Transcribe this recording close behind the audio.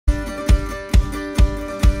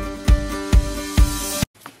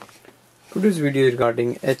Today's video is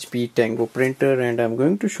regarding HP Tango printer, and I'm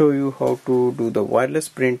going to show you how to do the wireless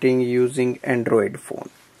printing using Android phone,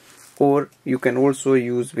 or you can also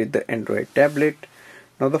use with the Android tablet.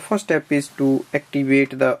 Now the first step is to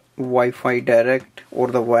activate the Wi-Fi direct or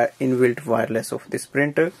the inbuilt wireless of this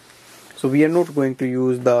printer. So we are not going to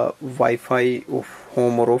use the Wi-Fi of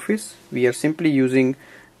home or office. We are simply using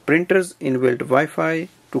printer's inbuilt Wi-Fi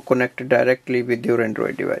to connect directly with your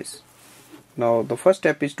Android device. Now the first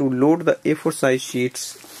step is to load the A4 size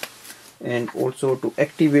sheets and also to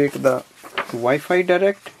activate the Wi-Fi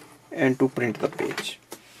direct and to print the page.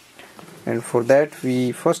 And for that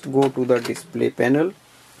we first go to the display panel,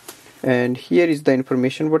 and here is the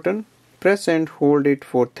information button. Press and hold it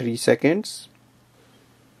for 3 seconds.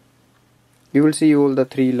 You will see all the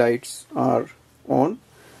 3 lights are on.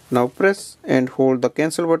 Now press and hold the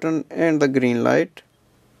cancel button and the green light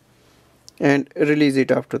and release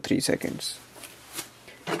it after 3 seconds.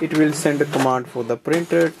 It will send a command for the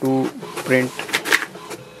printer to print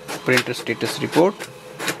printer status report.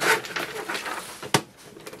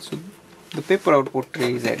 So the paper output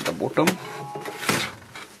tray is at the bottom.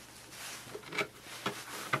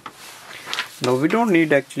 Now we don't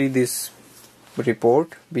need actually this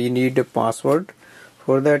report, we need a password.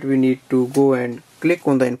 For that we need to go and click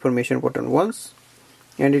on the information button once,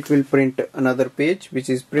 and it will print another page which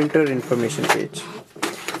is printer information page.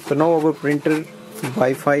 So now our printer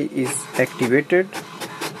Wi-Fi is activated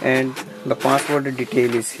and the password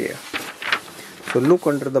detail is here. So look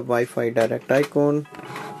under the Wi-Fi direct icon.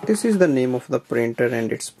 This is the name of the printer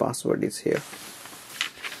and its password is here.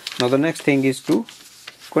 Now the next thing is to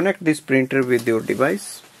connect this printer with your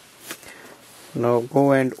device. Now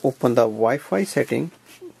go and open the Wi-Fi setting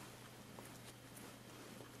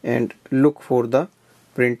and look for the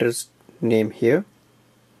printer's name here.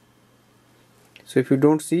 So if you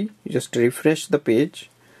don't see, just refresh the page.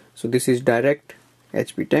 So this is direct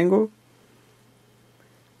HP Tango.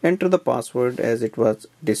 Enter the password as it was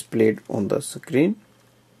displayed on the screen.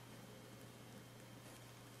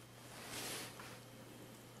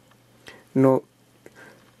 Now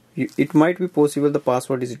it might be possible the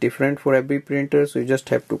password is different for every printer, so you just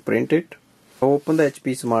have to print it. Open the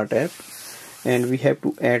HP Smart app and we have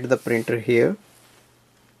to add the printer here.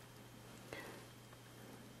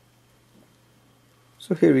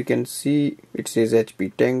 So here we can see it says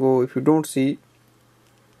HP Tango. If you don't see,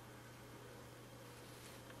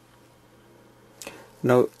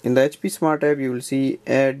 now in the HP Smart app you will see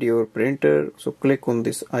add your printer. So click on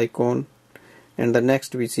this icon, and the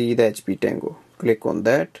next we see the HP Tango. Click on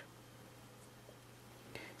that,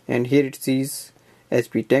 and here it says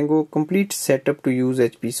HP Tango complete setup to use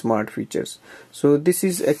HP Smart features. So this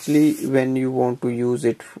is actually when you want to use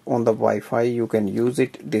it on the Wi-Fi, you can use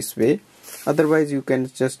it this way. Otherwise you can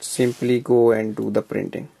just simply go and do the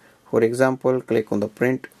printing. For example, click on the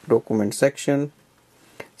print document section,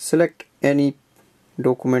 select any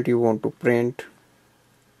document you want to print.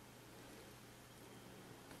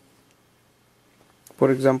 For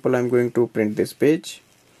example, I'm going to print this page,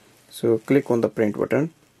 so click on the print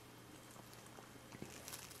button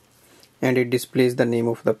and it displays the name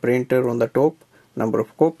of the printer on the top, number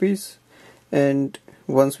of copies, and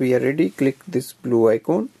once we are ready, click this blue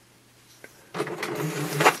icon.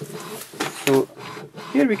 So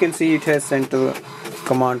here we can see it has sent a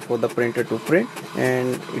command for the printer to print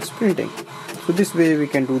and it's printing. So this way we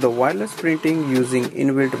can do the wireless printing using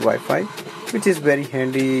inbuilt Wi-Fi, which is very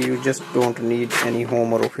handy. You just don't need any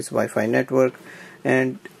home or office Wi-Fi network,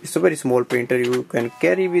 and it's a very small printer you can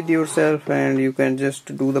carry with yourself and you can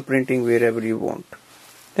just do the printing wherever you want.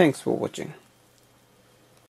 Thanks for watching.